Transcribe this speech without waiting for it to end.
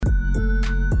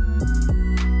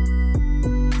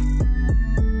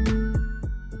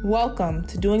Welcome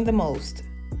to Doing the Most,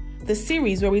 the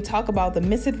series where we talk about the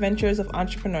misadventures of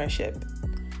entrepreneurship.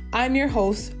 I'm your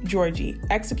host, Georgie,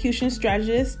 execution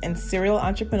strategist and serial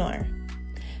entrepreneur.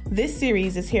 This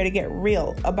series is here to get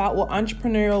real about what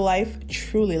entrepreneurial life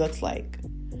truly looks like.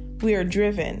 We are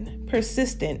driven,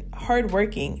 persistent,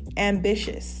 hardworking,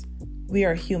 ambitious. We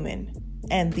are human,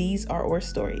 and these are our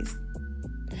stories.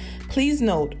 Please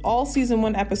note, all Season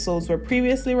 1 episodes were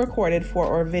previously recorded for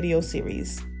our video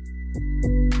series.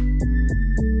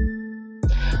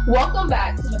 Welcome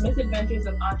back to the Misadventures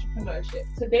of Entrepreneurship.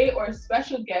 Today, our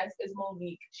special guest is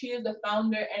Monique. She is the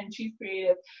founder and chief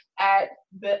creative at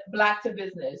Black to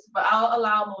Business. But I'll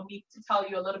allow Monique to tell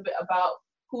you a little bit about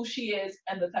who she is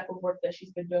and the type of work that she's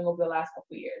been doing over the last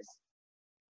couple of years.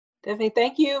 Definitely.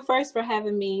 Thank you first for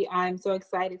having me. I'm so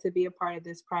excited to be a part of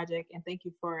this project, and thank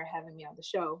you for having me on the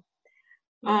show.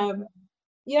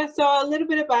 So a little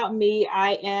bit about me.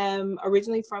 I am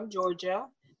originally from Georgia.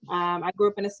 I grew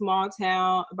up in a small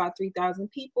town, about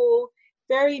 3,000 people,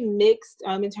 very mixed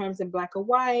in terms of Black and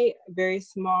white, very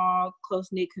small,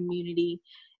 close-knit community.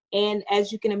 And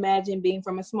as you can imagine, being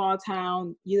from a small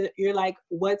town, you're like,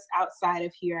 what's outside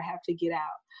of here? I have to get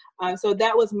out. So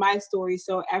that was my story.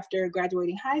 So after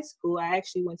graduating high school, I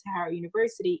actually went to Howard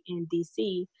University in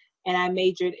DC, and I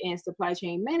majored in supply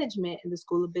chain management in the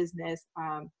School of Business.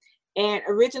 And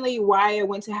originally why I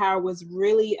went to Howard was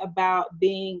really about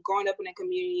growing up in a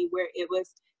community where it was,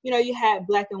 you had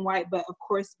Black and white, but of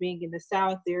course, being in the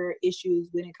South, there are issues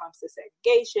when it comes to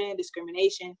segregation,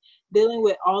 discrimination, dealing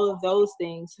with all of those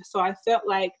things. So I felt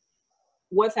like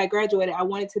once I graduated, I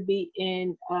wanted to be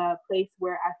in a place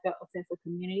where I felt a sense of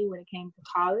community when it came to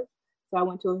college. So I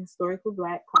went to a historically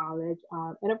Black college.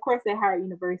 And of course, at Howard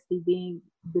University, being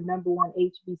the #1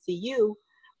 HBCU,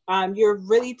 you're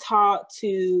really taught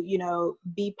to,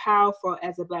 be powerful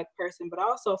as a Black person, but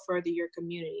also further your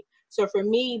community. So for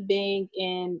me, being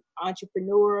an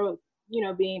entrepreneur,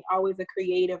 being always a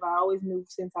creative, I always knew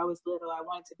since I was little, I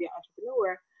wanted to be an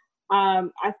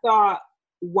entrepreneur. I thought,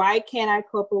 why can't I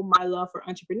couple my love for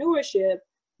entrepreneurship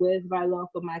with my love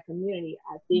for my community?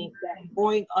 I think that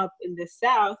growing up in the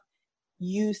South,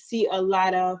 you see a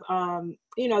lot of,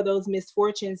 those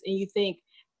misfortunes, and you think,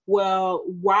 well,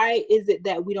 why is it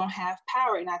that we don't have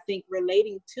power? And I think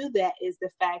relating to that is the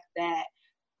fact that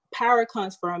power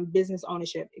comes from business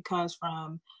ownership. It comes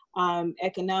from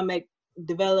economic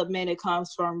development. It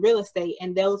comes from real estate.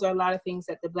 And those are a lot of things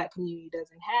that the Black community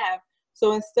doesn't have.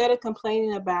 So instead of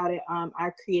complaining about it, I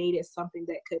created something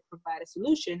that could provide a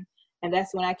solution. And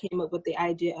that's when I came up with the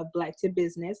idea of Black to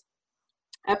Business.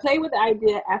 I played with the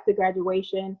idea after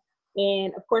graduation.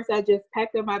 And of course, I just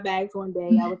packed up my bags one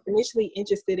day. I was initially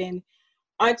interested in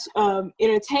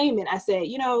entertainment. I said,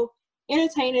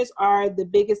 entertainers are the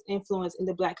biggest influence in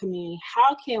the Black community.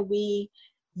 How can we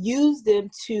use them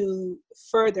to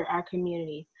further our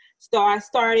community? So I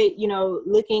started,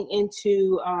 looking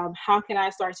into how can I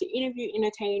start to interview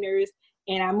entertainers.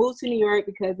 And I moved to New York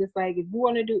because it's like, if you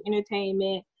want to do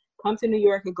entertainment, come to New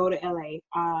York or go to LA.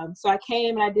 So I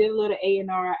came and I did a little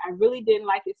A&R. I really didn't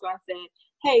like it. So I said,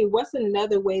 hey, what's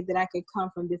another way that I could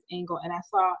come from this angle? And I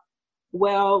thought,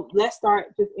 well, let's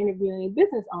start just interviewing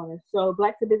business owners. So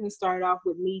Black to Business started off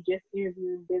with me just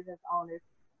interviewing business owners.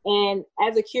 And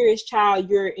as a curious child,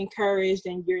 you're encouraged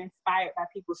and you're inspired by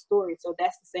people's stories. So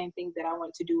that's the same thing that I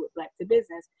wanted to do with Black to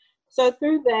Business. So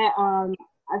through that,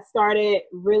 I started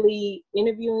really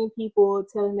interviewing people,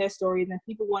 telling their stories, and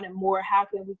people wanted more. How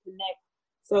can we connect?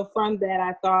 So from that,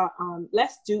 I thought,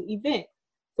 let's do events.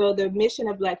 So the mission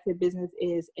of Black to Business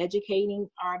is educating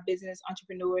our business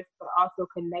entrepreneurs, but also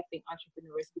connecting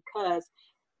entrepreneurs, because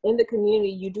in the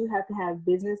community, you do have to have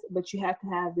business, but you have to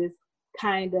have this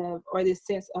this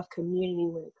sense of community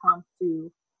when it comes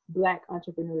to Black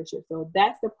entrepreneurship. So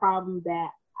that's the problem that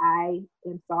I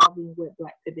am solving with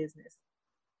Black to Business.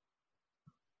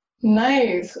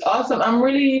 Nice. Awesome. I'm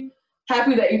really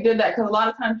happy that you did that, because a lot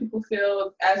of times people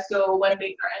feel as though when they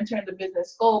are entering the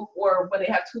business scope or when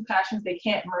they have two passions, they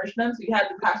can't merge them. So you had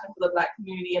the passion for the Black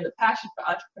community and the passion for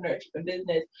entrepreneurship and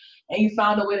business, and you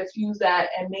found a way to fuse that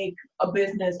and make a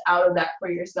business out of that for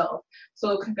yourself.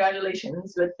 So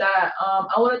congratulations with that.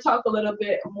 I want to talk a little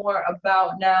bit more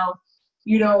about now,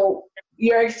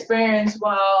 your experience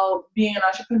while being an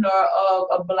entrepreneur of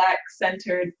a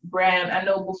Black-centered brand. I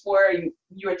know before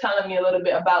you were telling me a little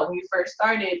bit about when you first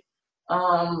started,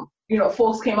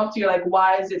 folks came up to you like,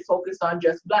 why is it focused on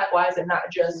just Black? Why is it not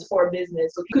just for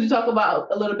business? So could you talk about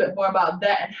a little bit more about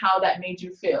that and how that made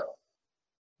you feel?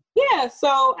 Yeah,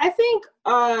 so I think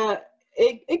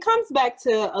it comes back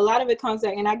to, a lot of it comes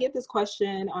back, and I get this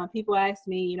question, people ask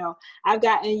me, you know, I've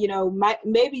gotten, you know,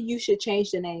 maybe you should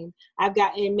change the name. I've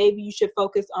gotten, maybe you should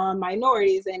focus on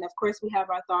minorities. And of course we have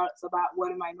our thoughts about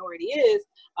what a minority is.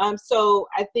 So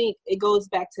I think it goes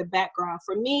back to background.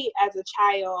 For me as a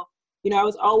child, you know, I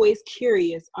was always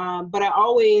curious, but I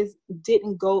always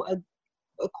didn't go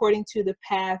according to the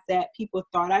path that people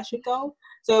thought I should go.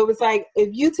 So it was like, if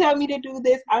you tell me to do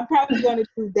this, I'm probably going to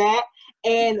do that.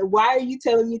 And why are you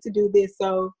telling me to do this?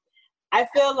 So I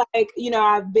feel like, you know,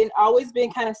 I've always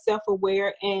been kind of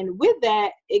self-aware. And with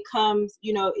that, it comes,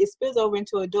 you know, it spills over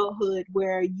into adulthood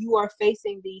where you are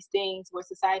facing these things where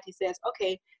society says,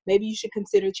 okay, maybe you should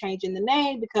consider changing the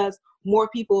name because more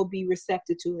people will be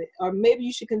receptive to it. Or maybe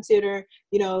you should consider,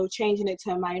 you know, changing it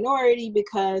to a minority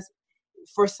because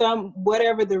for some,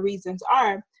 whatever the reasons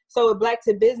are. So with Black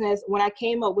to Business, when I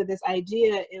came up with this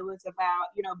idea, it was about,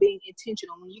 you know, being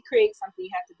intentional. When you create something, you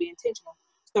have to be intentional.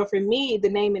 So for me, the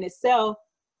name in itself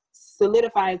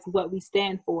solidifies what we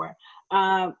stand for.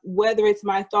 Whether it's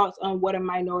my thoughts on what a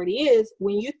minority is,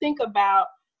 when you think about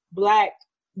Black,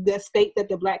 the state that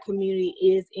the Black community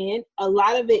is in, a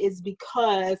lot of it is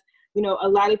because, you know, a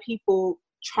lot of people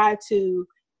try to,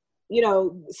 you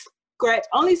know,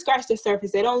 only scratch the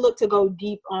surface. They don't look to go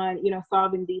deep on, you know,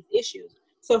 solving these issues.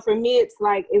 So for me, it's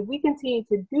like, if we continue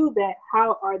to do that,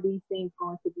 how are these things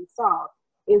going to be solved?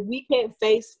 If we can't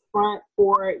face front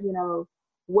for, you know,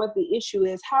 what the issue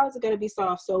is, how is it going to be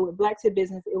solved? So with Black to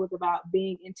Business, it was about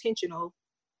being intentional.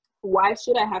 Why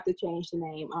should I have to change the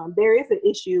name? There is an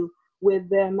issue with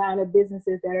the amount of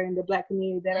businesses that are in the Black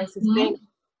community that are sustainable.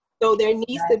 So there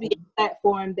needs to be a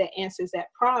platform that answers that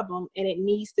problem, and it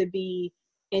needs to be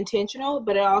intentional,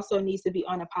 but it also needs to be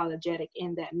unapologetic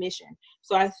in that mission.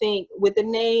 So I think with the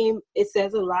name, it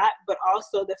says a lot, but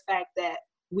also the fact that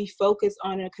we focus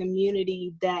on a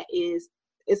community that is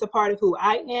a part of who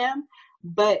I am,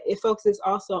 but it focuses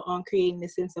also on creating a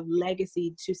sense of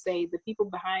legacy to say the people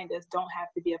behind us don't have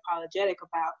to be apologetic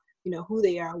about, you know, who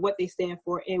they are, what they stand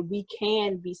for, and we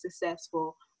can be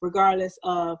successful regardless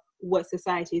of what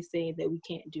society is saying that we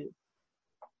can't do.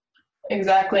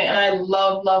 Exactly, and I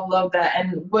love that.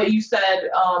 And what you said,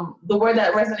 the word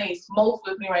that resonates most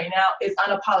with me right now is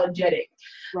unapologetic.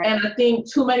 Right. And I think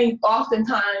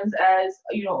oftentimes as,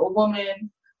 you know, a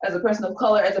woman, as a person of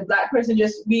color, as a Black person,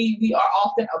 just we are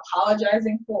often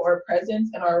apologizing for our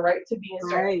presence and our right to be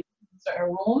in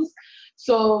certain rooms.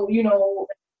 So, you know,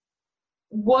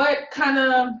 what kind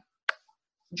of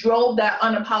drove that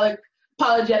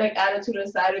unapologetic attitude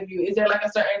inside of you? Is there like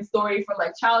a certain story from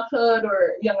like childhood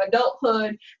or young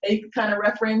adulthood that you could kind of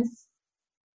reference?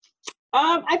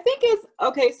 I think it's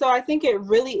okay. So I think it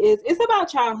really is. It's about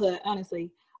childhood, honestly.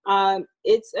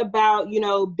 It's about, you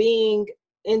know, being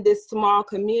in this small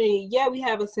community. Yeah, we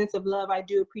have a sense of love. I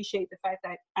do appreciate the fact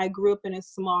that I grew up in a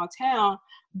small town,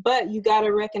 but you got to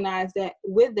recognize that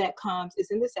with that comes, it's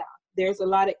in the South. There's a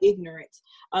lot of ignorance.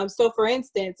 So for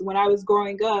instance, when I was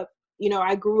growing up, you know,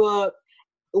 I grew up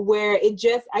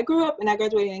and I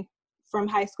graduated from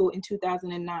high school in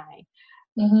 2009.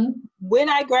 Mm-hmm. When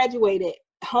I graduated,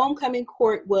 homecoming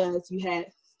court was, you had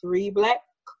 3 Black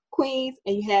queens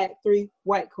and you had 3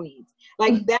 white queens.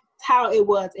 Like mm-hmm. That's how it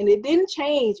was. And it didn't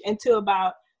change until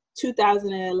about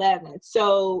 2011.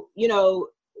 So, you know,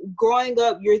 growing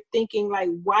up, you're thinking like,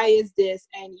 why is this?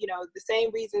 And, you know, the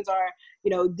same reasons are, you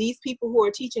know, these people who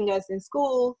are teaching us in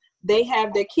school, they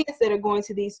have their kids that are going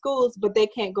to these schools, but they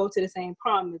can't go to the same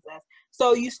prom as us.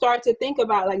 So you start to think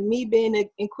about like me being an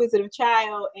inquisitive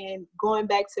child and going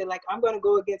back to like, I'm going to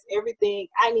go against everything.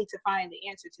 I need to find the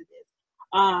answer to this.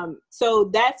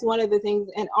 So that's one of the things.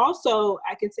 And also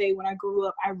I can say when I grew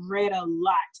up, I read a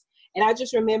lot. And I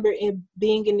just remember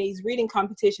being in these reading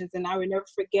competitions, and I would never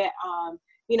forget,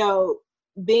 you know,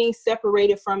 being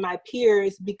separated from my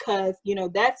peers because, you know,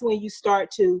 that's when you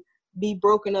start to be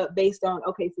broken up based on,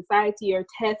 okay, society or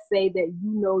tests say that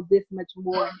you know this much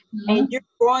more. Mm-hmm. And you're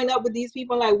growing up with these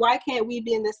people like, why can't we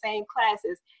be in the same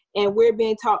classes? And we're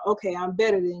being taught, okay, I'm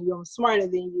better than you, I'm smarter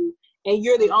than you, and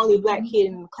you're the only Black kid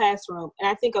in the classroom. And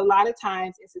I think a lot of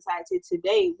times in society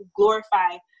today, we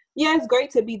glorify, yeah, it's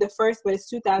great to be the first, but it's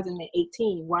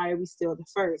 2018. Why are we still the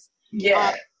first?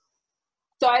 Yeah.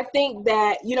 So I think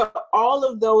that, you know, all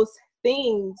of those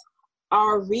things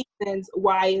are reasons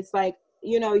why it's like,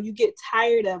 you know, you get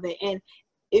tired of it. And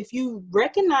if you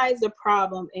recognize the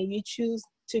problem and you choose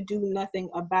to do nothing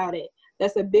about it,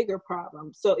 that's a bigger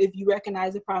problem. So if you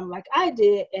recognize the problem like I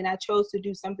did and I chose to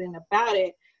do something about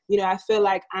it, you know, I feel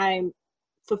like I'm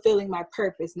fulfilling my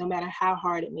purpose no matter how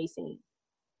hard it may seem.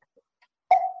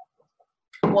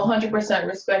 100%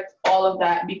 respect all of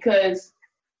that because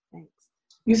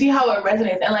you see how it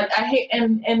resonates. And like I hate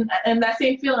and that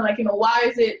same feeling, like, you know, why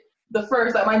is it the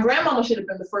first? Like my grandmama should have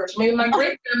been the first, maybe my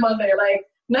great grandmother, like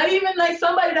not even like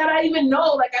somebody that I even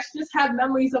know. Like I just have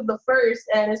memories of the first,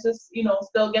 and it's just, you know,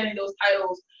 still getting those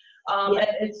titles. And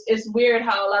it's weird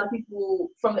how a lot of people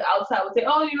from the outside would say,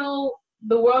 oh, you know,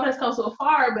 the world has come so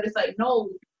far, but it's like, no,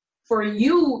 for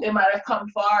you it might have come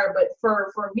far, but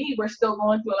for me, we're still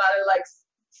going through a lot of like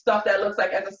stuff that looks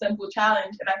like as a simple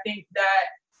challenge. And I think that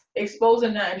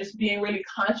exposing that and just being really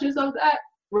conscious of that,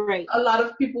 right, a lot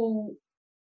of people,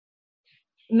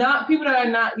 not people that are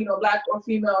not, you know, Black or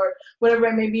female or whatever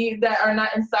it may be, that are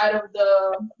not inside of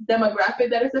the demographic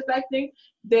that it's affecting,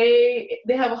 they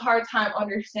have a hard time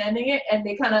understanding it, and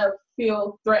they kind of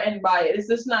feel threatened by it. It's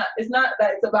just not, it's not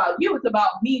that it's about you, it's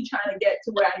about me trying to get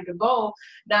to where I need to go.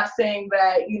 Not saying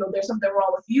that, you know, there's something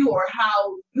wrong with you or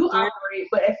how you operate,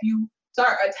 but if you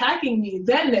start attacking me,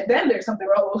 then there's something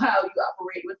wrong with how you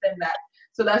operate within that.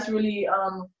 So that's really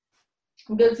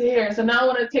good to hear. So now I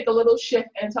want to take a little shift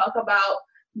and talk about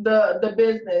the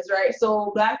business, right?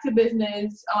 So Black to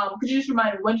Business, could you just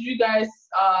remind me, when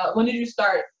did you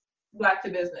start Black to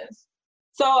Business?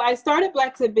 So I started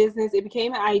Black to Business. It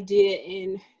became an idea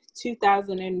in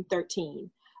 2013.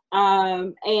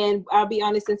 And I'll be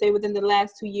honest and say within the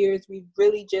last 2 years, we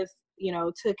really just, you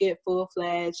know, took it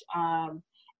full-fledged.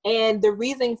 And the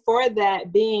reason for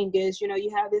that being is, you know,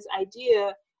 you have this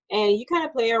idea and you kind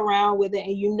of play around with it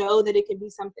and you know that it can be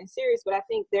something serious, but I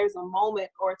think there's a moment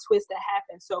or a twist that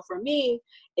happens. So for me,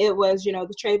 it was, you know,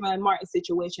 the Trayvon Martin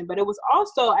situation, but it was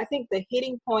also, I think, the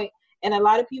hitting point, and a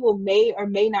lot of people may or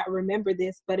may not remember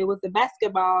this, but it was the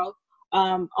basketball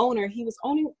owner. He was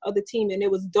owner of the team, and it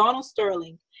was Donald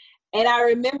Sterling. And I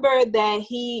remember that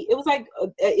it was like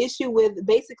an issue with,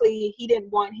 basically, he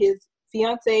didn't want his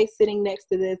fiance sitting next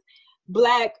to this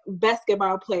Black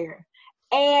basketball player.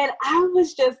 And I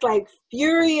was just like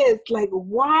furious, like,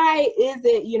 why is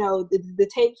it, you know, the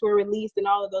tapes were released and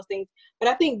all of those things. But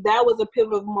I think that was a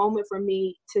pivotal moment for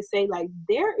me to say, like,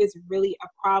 there is really a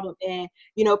problem. And,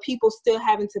 you know, people still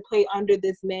having to play under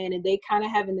this man, and they kind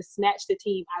of having to snatch the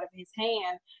team out of his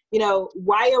hand. You know,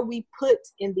 why are we put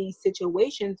in these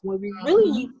situations when we really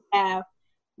need to have,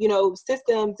 you know,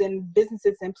 systems and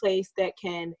businesses in place that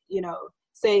can, you know,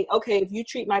 say, okay, if you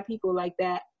treat my people like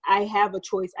that, I have a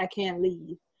choice. I can't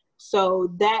leave.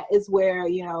 So that is where,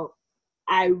 you know,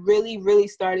 I really, really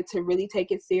started to really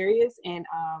take it serious. And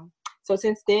so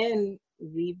since then,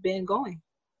 we've been going.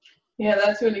 Yeah,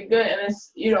 that's really good. And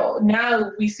it's, you know,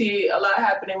 now we see a lot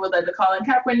happening with like the Colin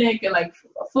Kaepernick and like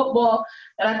football.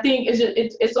 And I think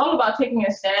it's all about taking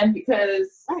a stand,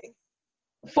 because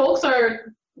folks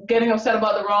are getting upset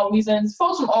about the wrong reasons.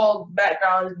 Folks from all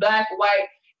backgrounds, Black, white,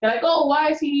 they're like, oh,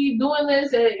 why is he doing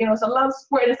this? And, you know, it's a love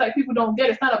sport. It's like people don't get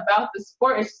it. It's not about the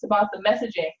sport. It's just about the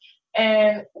messaging.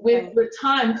 And with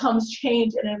time comes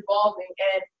change and evolving.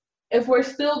 And if we're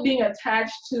still being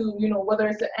attached to, you know, whether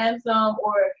it's an anthem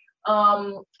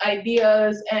or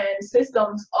ideas and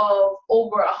systems of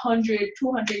over 100,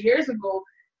 200 years ago,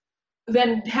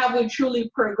 then have we truly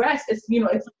progressed? It's, you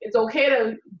know, it's okay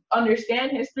to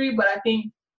understand history, but I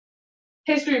think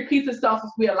history repeats itself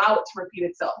if we allow it to repeat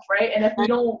itself, right? And if we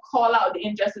don't call out the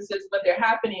injustices when they're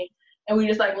happening, and we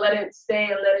just like let it stay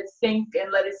and let it sink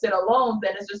and let it sit alone,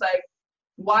 then it's just like,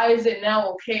 why is it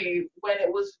now okay when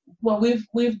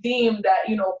we've deemed that,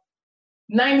 you know,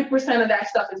 90% of that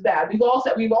stuff is bad. We all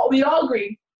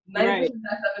agree 90% of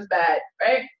that stuff is bad,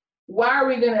 right? Why are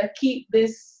we gonna keep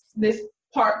this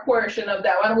portion of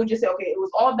that? Why don't we just say, okay, it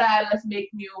was all bad, let's make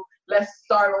new, let's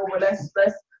start over,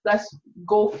 let's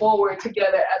go forward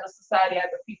together as a society, as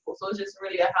a people. So it's just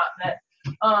really a hot mess.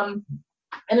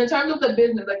 And in terms of the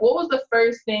business, like, what was the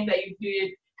first thing that you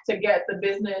did to get the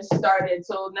business started?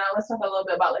 So now let's talk a little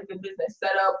bit about like the business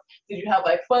setup. Did you have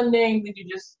like funding? Did you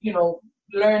just, you know,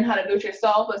 learn how to do it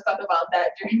yourself? Let's talk about that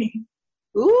journey.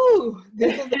 Ooh,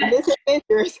 this is the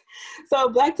adventures. So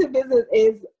Black to Business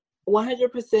is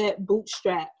 100%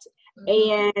 bootstrapped.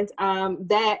 And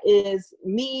that is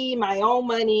me, my own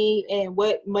money, and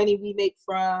what money we make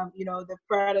from, you know, the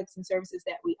products and services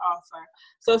that we offer.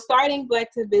 So starting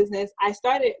Black to Business, I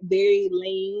started very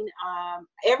lean.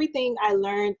 Everything I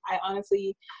learned, I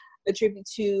honestly attribute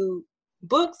to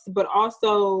books, but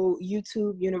also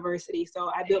YouTube University. So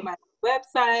I built my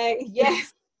website.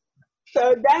 Yes.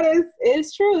 So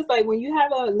it's true. It's like when you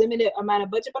have a limited amount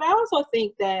of budget, but I also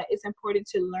think that it's important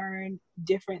to learn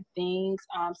different things.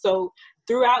 So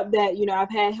throughout that, you know,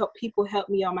 I've had people help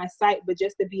me on my site, but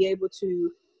just to be able to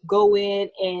go in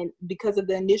and, because of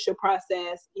the initial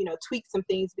process, you know, tweak some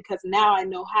things, because now I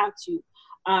know how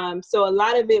to. So a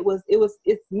lot of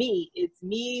it's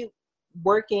me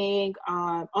working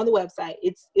on the website.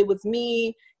 It was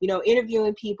me, you know,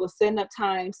 interviewing people, setting up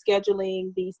time,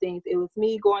 scheduling these things. It was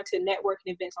me going to networking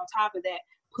events on top of that,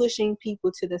 pushing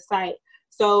people to the site.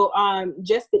 So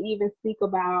just to even speak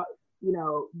about, you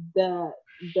know,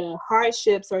 the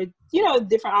hardships or, you know,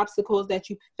 different obstacles that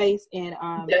you face in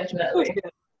Definitely.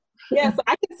 yeah, so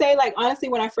I can say, like, honestly,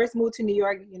 when I first moved to New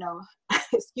York, you know,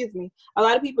 excuse me, a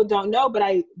lot of people don't know, but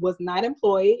I was not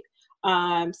employed.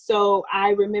 So I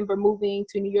remember moving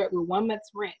to New York with 1 month's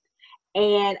rent.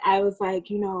 And I was like,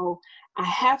 you know, I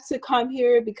have to come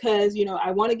here because, you know,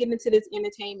 I want to get into this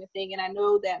entertainment thing. And I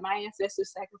know that my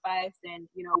ancestors sacrificed, and,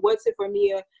 you know, what's it for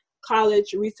me, a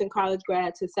recent college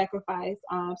grad, to sacrifice?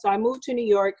 So I moved to New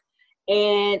York,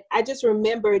 and I just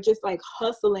remember just like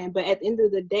hustling. But at the end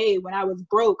of the day, when I was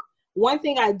broke, one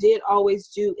thing I did always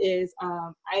do is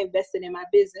I invested in my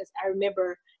business. I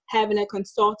remember having a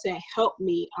consultant help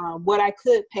me what I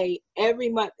could pay every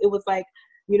month. It was like,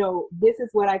 you know, this is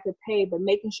what I could pay, but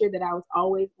making sure that I was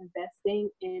always investing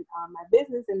in my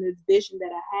business and this vision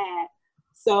that I had.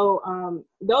 So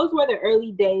those were the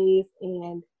early days.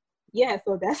 And yeah,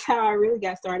 so that's how I really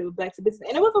got started with Black to Business.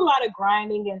 And it was a lot of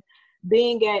grinding and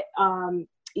being at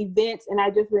events. And I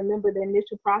just remember the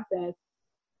initial process.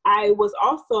 I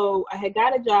had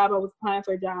got a job, I was applying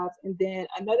for jobs, and then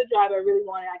another job I really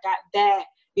wanted, I got that,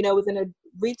 you know, it was in a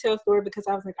retail store because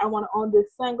I was like, I want to own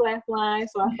this sunglass line.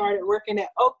 So I started working at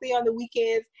Oakley on the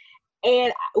weekends.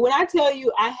 And when I tell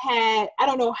you, I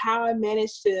don't know how I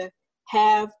managed to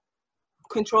have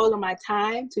control of my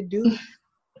time to do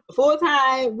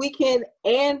full-time, weekend,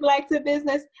 and Black to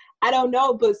Business. I don't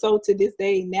know, but so to this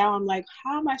day, now I'm like,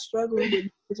 how am I struggling with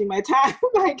managing my time?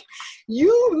 Like,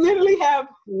 you literally have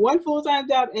one full-time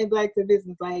job and Black to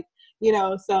Business, like, you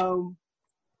know. So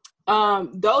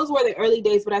those were the early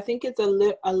days, but I think it's a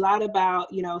lot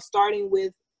about, you know, starting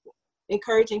with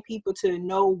encouraging people to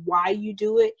know why you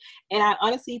do it. And I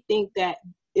honestly think that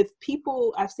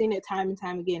I've seen it time and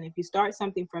time again, if you start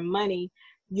something from money,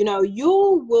 you know,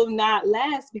 you will not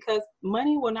last because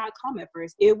money will not come at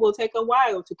first. It will take a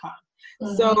while to come.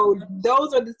 Mm-hmm. So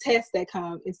those are the tests that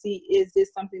come and see, is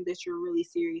this something that you're really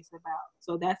serious about?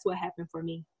 So that's what happened for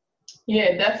me.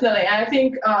 Yeah, definitely. And I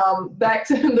think back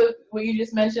to what you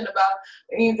just mentioned about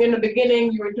in the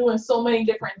beginning, you were doing so many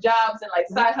different jobs and like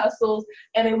side hustles,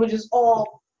 and it was just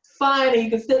all fine, and you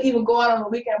could still even go out on the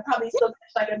weekend and probably still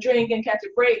catch like a drink and catch a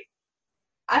break.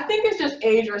 I think it's just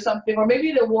age or something, or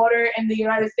maybe the water in the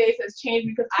United States has changed,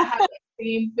 because I have the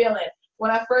same feeling. When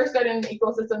I first started in the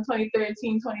ecosystem,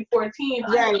 2013, 2014,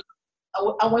 right.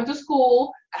 I went to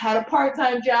school, I had a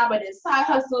part-time job, I did side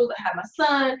hustles, I had my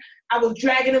son, I was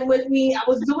dragging him with me, I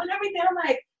was doing everything. I'm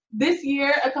like, this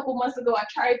year, a couple months ago, I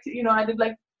tried to, you know, I did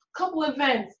like a couple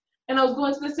events, and I was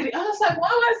going to the city. I was like, why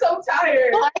am I so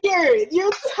tired?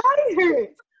 You're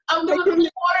tired. I'm doing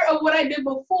the quarter of what I did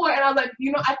before, and I was like,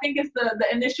 you know, I think it's the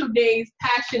initial days,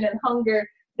 passion and hunger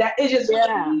that it just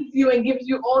feeds you and gives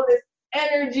you all this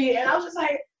energy. And I was just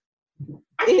like,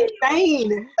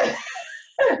 insane.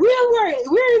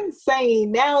 we're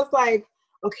insane. Now it's like,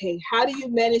 okay, how do you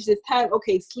manage this time?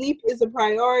 Okay, sleep is a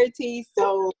priority.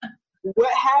 So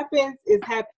what happens is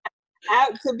to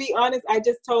be honest, I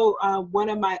just told one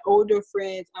of my older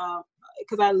friends,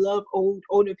 because I love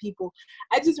older people.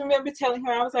 I just remember telling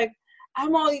her, I was like,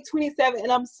 I'm only 27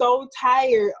 and I'm so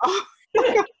tired. Oh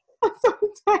my God, I'm so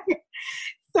tired.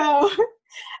 So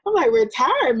I'm like,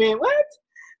 retirement, what?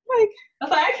 Like, I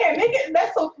was like, I can't make it.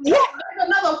 That's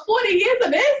another 40 years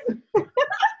of this.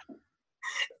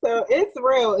 So it's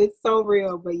real. It's so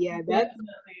real. But yeah, that's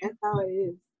how it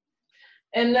is.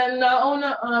 And then I want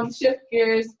to shift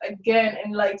gears again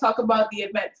and like talk about the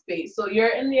event space. So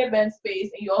you're in the event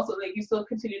space, and you also you still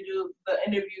continue to do the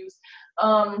interviews.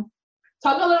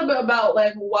 Talk a little bit about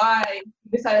like why you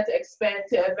decided to expand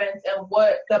to events and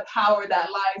what the power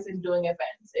that lies in doing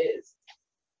events is.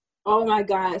 Oh my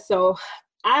God. So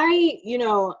I've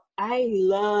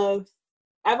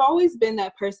always been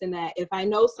that person that if I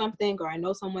know something or I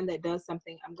know someone that does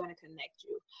something, I'm going to connect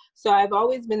you. So I've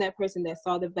always been that person that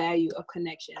saw the value of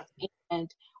connections.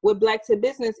 And with Black to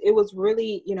Business, it was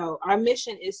really, you know, our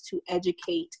mission is to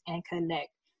educate and connect.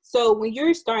 So when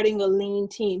you're starting a lean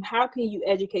team, how can you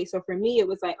educate? So for me, it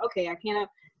was like, okay, I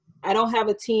don't have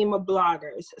a team of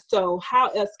bloggers. So how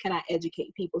else can I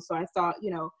educate people? So I thought, you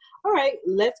know, all right,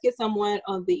 let's get someone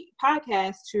on the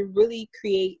podcast to really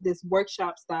create this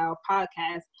workshop style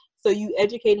podcast. So you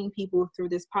educating people through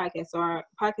this podcast. So our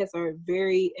podcasts are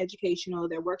very educational,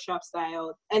 they're workshop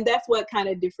style. And that's what kind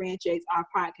of differentiates our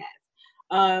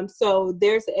podcast. So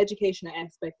there's the educational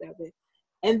aspect of it.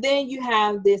 And then you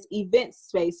have this event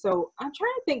space. So I'm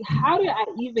trying to think, how did I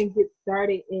even get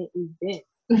started in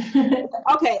events?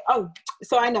 Okay. Oh,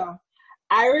 so I know.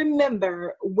 I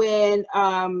remember when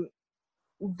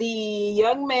the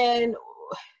young man,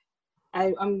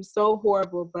 I'm so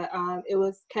horrible, but it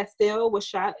was Castile was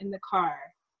shot in the car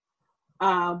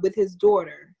with his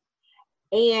daughter.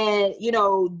 And, you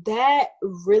know, that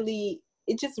really,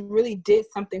 it just really did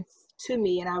something to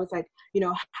me. And I was like, you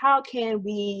know, how can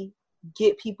we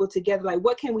get people together? Like,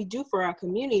 what can we do for our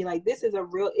community? Like, this is a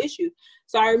real issue.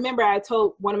 So I remember I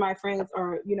told one of my friends,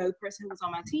 or, you know, the person who was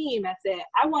on my team, I said,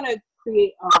 I want to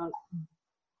create a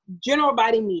general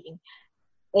body meeting.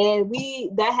 And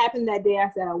that happened that day. I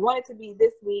said, I want it to be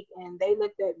this week. And they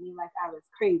looked at me like I was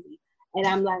crazy. And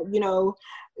I'm like, you know,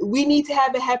 we need to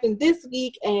have it happen this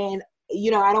week. And, you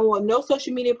know, I don't want no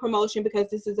social media promotion because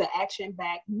this is an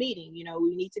action-backed meeting. You know,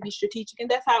 we need to be strategic.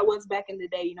 And that's how it was back in the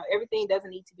day. You know, everything doesn't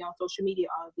need to be on social media,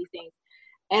 all of these things.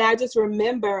 And I just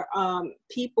remember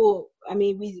people, I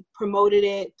mean, we promoted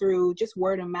it through just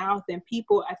word of mouth, and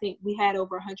people, I think we had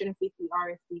over 150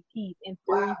 RSVPs in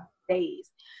 3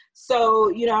 days. So,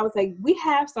 you know, I was like, we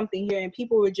have something here, and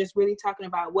people were just really talking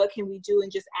about what can we do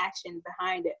and just action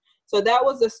behind it. So that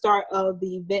was the start of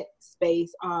the event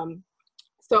space.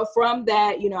 So from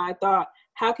that, you know, I thought,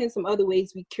 how can some other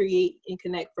ways we create and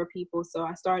connect for people? So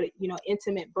I started, you know,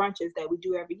 intimate brunches that we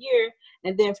do every year.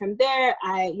 And then from there,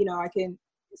 I can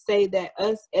say that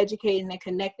us educating and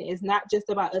connecting is not just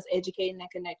about us educating and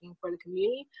connecting for the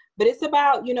community, but it's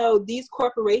about, you know, these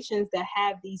corporations that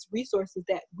have these resources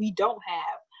that we don't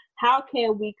have. How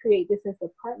can we create this sense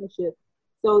of partnership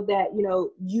so that, you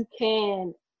know, you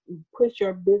can push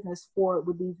your business forward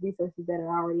with these resources that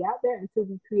are already out there until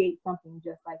we create something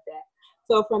just like that.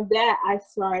 So from that, I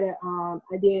started,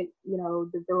 I did, you know,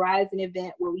 the Verizon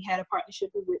event where we had a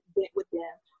partnership with them.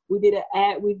 We did an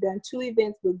ad. We've done 2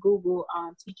 events with Google,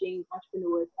 teaching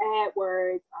entrepreneurs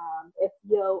AdWords,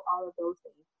 SEO, all of those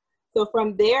things. So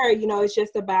from there, you know, it's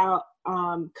just about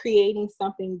creating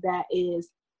something that is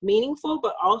meaningful,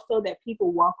 but also that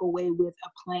people walk away with a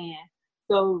plan.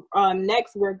 So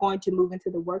next, we're going to move into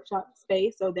the workshop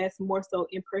space. So that's more so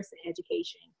in-person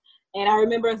education. And I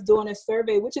remember us doing a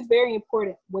survey, which is very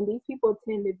important. When these people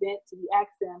attend events, we ask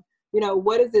them, you know,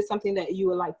 what is this something that you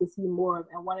would like to see more of?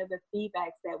 And one of the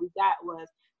feedbacks that we got was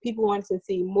people wanted to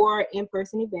see more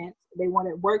in-person events. They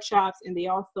wanted workshops, and they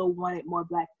also wanted more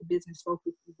Black business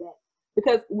focused events.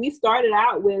 Because we started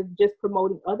out with just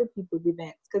promoting other people's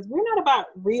events, because we're not about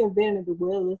reinventing the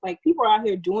wheel. It's like people are out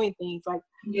here doing things. Like,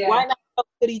 why not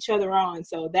put each other on?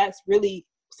 So that's really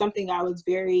something I was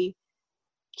very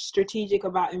strategic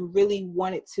about and really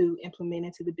wanted to implement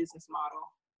into the business model.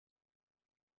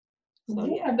 So,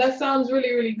 yeah, that sounds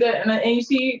really, really good. And you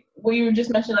see what you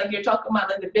just mentioned, like you're talking about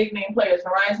like the big name players,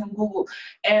 Verizon, Google,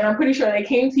 and I'm pretty sure they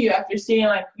came to you after seeing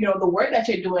like, you know, the work that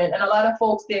you're doing. And a lot of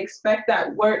folks, they expect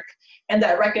that work and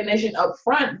that recognition up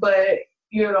front, but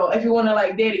you know, if you want to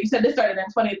like data, you said this started in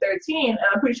 2013, and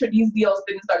I'm pretty sure these deals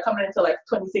didn't start coming into like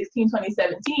 2016,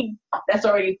 2017. That's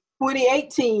already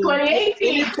 2018. Like,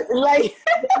 you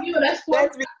know, that's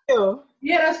real.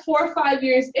 Yeah, that's 4 or 5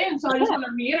 years in. So I just want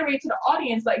to reiterate to the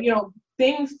audience, like, you know,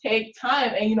 things take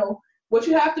time, and you know what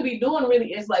you have to be doing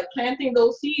really is like planting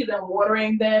those seeds and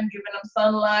watering them, giving them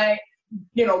sunlight,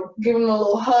 you know, giving them a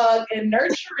little hug, and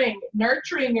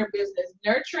nurturing your business,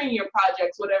 nurturing your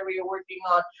projects, whatever you're working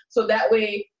on, so that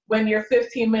way when your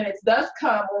 15 minutes does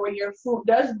come, or when your fruit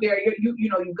does bear, you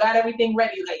know, you got everything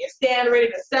ready. You got your stand ready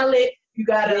to sell it. You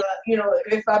got to, you know,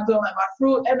 if I'm doing like my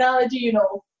fruit analogy, you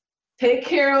know, take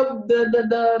care of the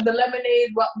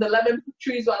lemonade, the lemon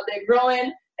trees while they're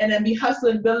growing, and then be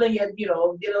hustling, building your, you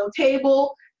know, your little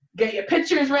table, get your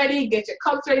pitchers ready, get your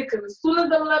cups ready, because as soon as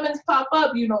the lemons pop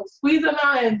up, you know, squeeze them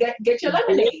out and get your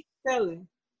lemonade.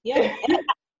 Yeah.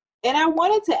 And I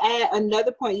wanted to add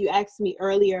another point you asked me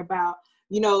earlier about,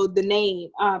 you know, the name.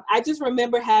 I just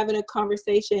remember having a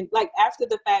conversation like after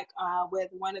the fact with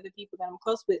one of the people that I'm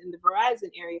close with in the Verizon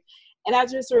area. And I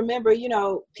just remember, you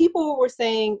know, people were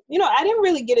saying, you know, I didn't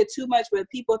really get it too much, but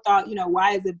people thought, you know,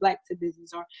 why is it Black to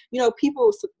business? Or, you know,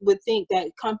 people would think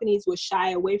that companies would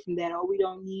shy away from that, or we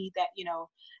don't need that, you know,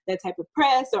 that type of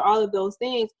press or all of those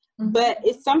things. Mm-hmm. But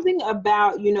it's something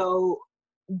about, you know,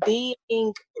 being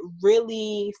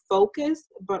really focused,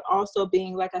 but also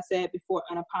being, like I said before,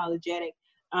 unapologetic.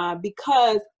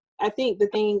 Because I think the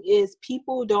thing is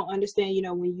people don't understand, you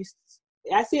know,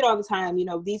 I see it all the time, you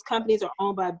know, these companies are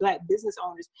owned by Black business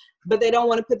owners, but they don't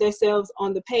want to put themselves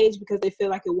on the page because they feel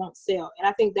like it won't sell. And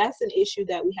I think that's an issue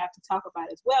that we have to talk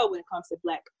about as well when it comes to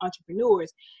Black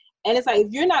entrepreneurs. And it's like,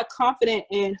 if you're not confident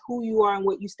in who you are and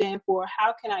what you stand for,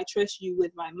 how can I trust you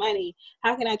with my money?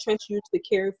 How can I trust you to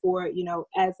care for,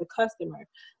 as a customer?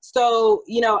 So,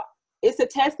 it's a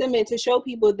testament to show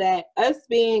people that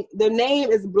the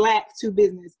name is Black to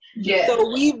Business. Yeah.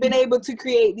 So we've been able to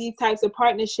create these types of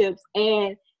partnerships.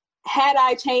 And had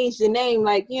I changed the name,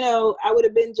 I would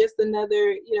have been just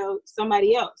another,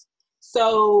 somebody else.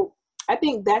 So I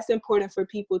think that's important for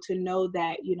people to know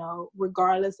that,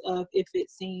 regardless of if it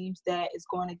seems that it's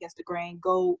going against the grain,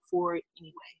 go for it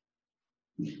anyway.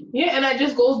 Yeah, and that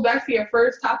just goes back to your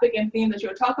first topic and theme that you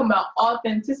were talking about,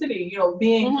 authenticity,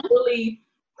 being fully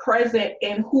present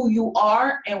in who you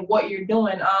are and what you're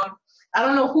doing. I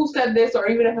don't know who said this, or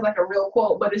even if it's like a real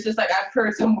quote, but it's just like I've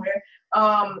heard somewhere.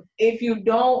 If you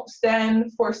don't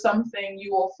stand for something,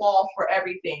 you will fall for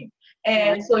everything.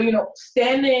 And so,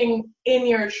 standing in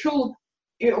your truth,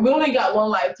 we only got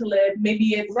one life to live.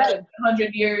 Maybe it's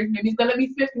 100 years, maybe it's going to be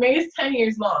 50, maybe it's 10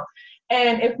 years long.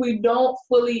 And if we don't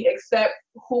fully accept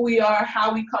who we are,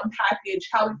 how we come packaged,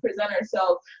 how we present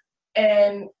ourselves,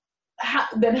 and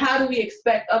then how do we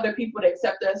expect other people to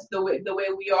accept us the way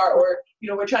we are? Or,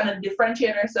 we're trying to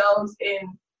differentiate ourselves in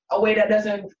a way that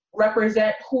doesn't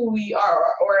represent who we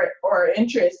are or our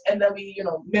interests. And then we,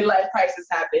 midlife crisis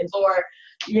happens, or,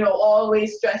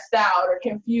 always stressed out or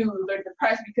confused or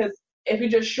depressed, because if you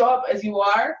just show up as you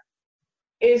are,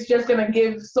 it's just going to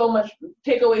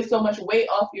take away so much weight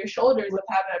off your shoulders of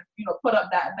having to, put up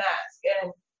that mask.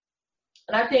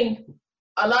 And I think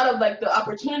a lot of the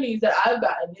opportunities that I've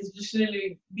gotten is just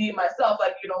literally being myself. When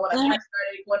I first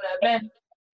started going to events,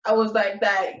 I was like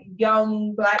that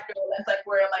young Black girl that's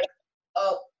wearing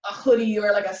a hoodie or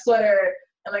a sweater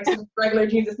and some regular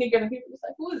jeans and sneakers, and people just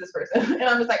who is this person? And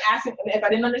I'm just asking, and if I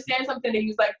didn't understand something, they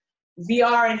use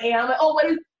VR and AR. I'm like, oh, what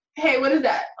is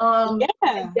that?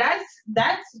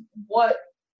 That's what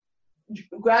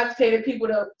gravitated people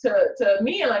to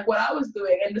me and what I was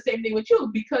doing. And the same thing with you,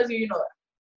 because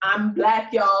I'm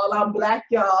Black, y'all.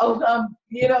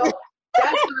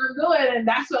 That's what I'm doing, and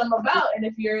that's what I'm about. And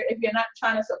if you're not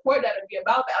trying to support that and be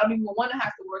about that, I don't even want to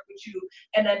have to work with you.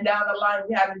 And then down the line,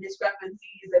 we're having discrepancies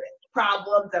and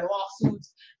problems and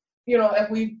lawsuits.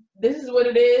 This is what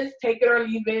it is, take it or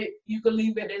leave it. You can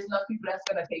leave it. There's enough people that's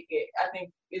gonna take it. I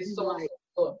think it's so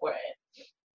important.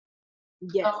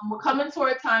 Yeah. We're coming to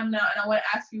our time now, and I want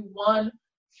to ask you one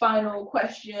final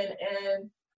question. And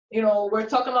we're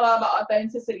talking a lot about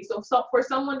authenticity. So for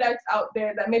someone that's out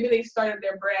there that maybe they started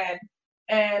their brand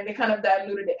and they kind of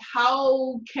diluted it,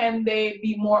 how can they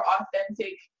be more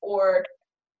authentic or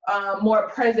more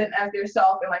present as their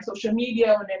self in social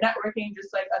media when they're networking?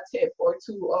 Just a tip or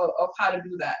two of how to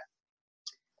do that.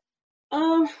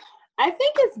 I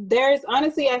think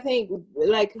I think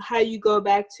how you go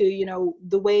back to,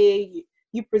 the way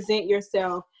you present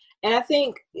yourself. And I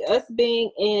think us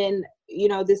being in,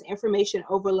 this information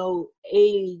overload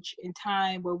age and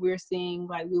time where we're seeing,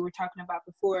 we were talking about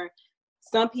before,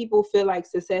 some people feel like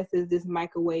success is this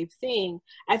microwave thing.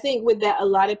 I think with that, a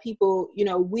lot of people,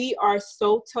 we are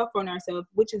so tough on ourselves,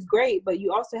 which is great, but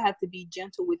you also have to be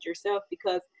gentle with yourself,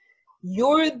 because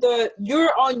you're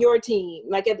on your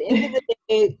team. At the end of the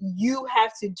day, you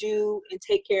have to do and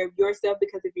take care of yourself,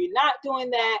 because if you're not doing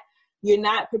that, you're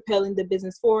not propelling the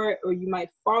business forward, or you might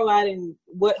fall out and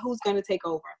who's going to take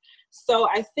over. So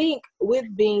I think with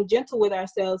being gentle with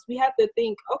ourselves, we have to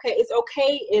think, okay, it's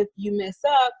okay if you mess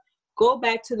up, go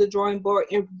back to the drawing board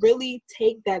and really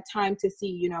take that time to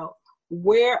see,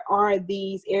 where are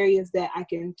these areas that I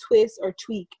can twist or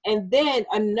tweak. And then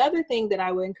another thing that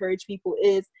I would encourage people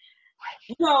is,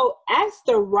 ask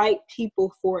the right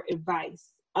people for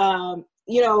advice.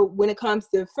 When it comes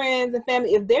to friends and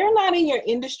family, if they're not in your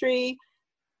industry,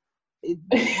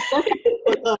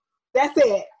 that's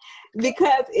it.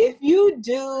 Because if you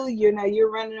do,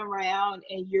 you're running around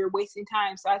and you're wasting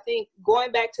time. So I think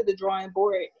going back to the drawing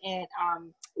board and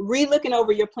re-looking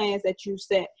over your plans that you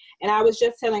set. And I was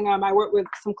just telling I work with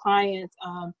some clients,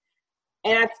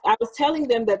 and I was telling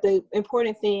them that the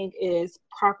important thing is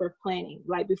proper planning.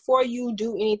 Before you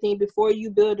do anything, before you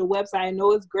build a website, I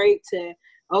know it's great to,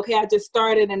 okay, I just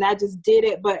started and I just did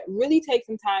it, but really take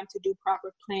some time to do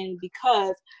proper planning,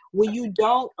 because when you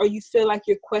don't, or you feel like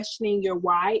you're questioning your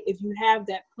why, if you have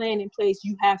that plan in place,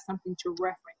 you have something to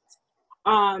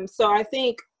reference. So I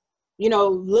think,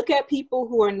 look at people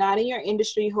who are not in your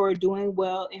industry, who are doing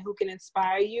well and who can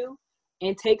inspire you,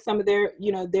 and take some of their,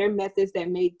 their methods that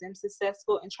made them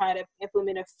successful and try to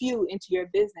implement a few into your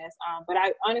business. But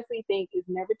I honestly think it's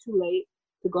never too late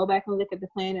to go back and look at the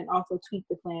plan and also tweak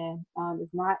the plan.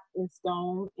 It's not in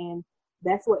stone, and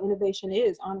that's what innovation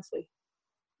is, honestly.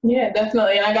 Yeah,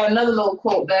 definitely. And I got another little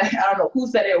quote that I don't know who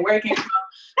said it, where it came from,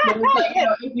 But it's like,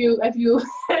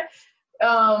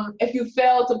 if you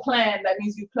fail to plan, that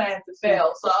means you plan to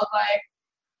fail. So I was like,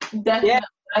 definitely.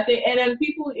 I think, and then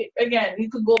people, again, you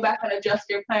could go back and adjust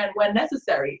your plan when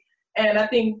necessary. And I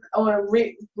think I want to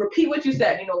repeat what you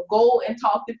said. Go and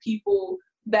talk to people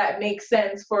that make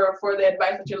sense for the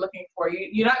advice that you're looking for.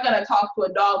 You're not gonna talk to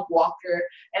a dog walker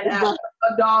and ask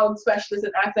a dog specialist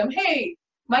and ask them, hey,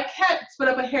 my cat spit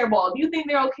up a hairball. Do you think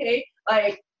they're okay?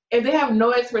 Like, if they have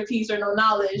no expertise or no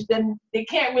knowledge, then they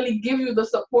can't really give you the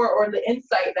support or the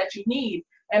insight that you need.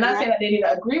 And not saying that they need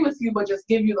to agree with you, but just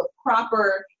give you the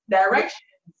proper direction.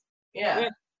 Yeah.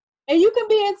 And you can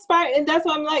be inspired, and that's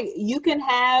what I'm like. You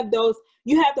have those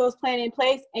plans in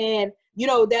place, and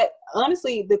that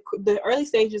honestly, the early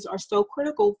stages are so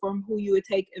critical from who you would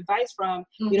take advice from.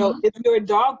 If you're a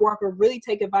dog walker, really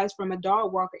take advice from a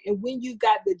dog walker. And when you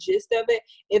got the gist of it,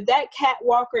 if that cat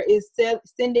walker is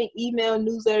sending email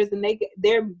newsletters and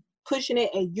they're pushing it,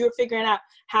 and you're figuring out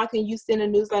how can you send a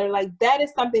newsletter, like that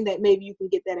is something that maybe you can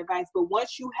get that advice. But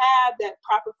once you have that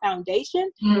proper foundation,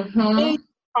 then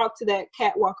talk to that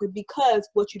cat walker, because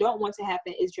what you don't want to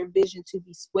happen is your vision to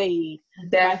be swayed.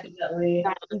 Definitely.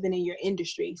 Not even in your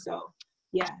industry. So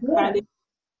yeah,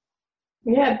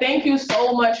 thank you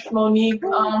so much, Monique,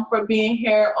 for being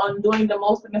here on Doing the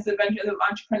Most in Misadventures of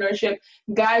Entrepreneurship.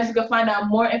 Guys, you can find out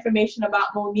more information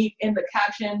about Monique in the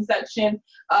caption section.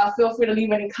 Feel free to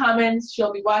leave any comments.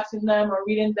 She'll be watching them or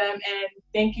reading them. And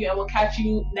thank you. And we'll catch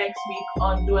you next week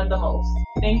on Doing the Most.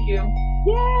 Thank you.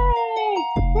 Yay!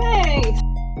 Thanks.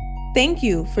 Thank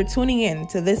you for tuning in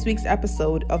to this week's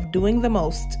episode of Doing the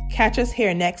Most. Catch us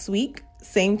here next week,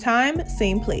 same time,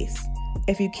 same place.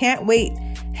 If you can't wait,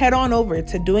 head on over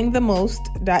to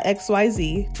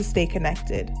doingthemost.xyz to stay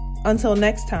connected. Until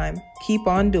next time, keep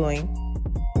on doing.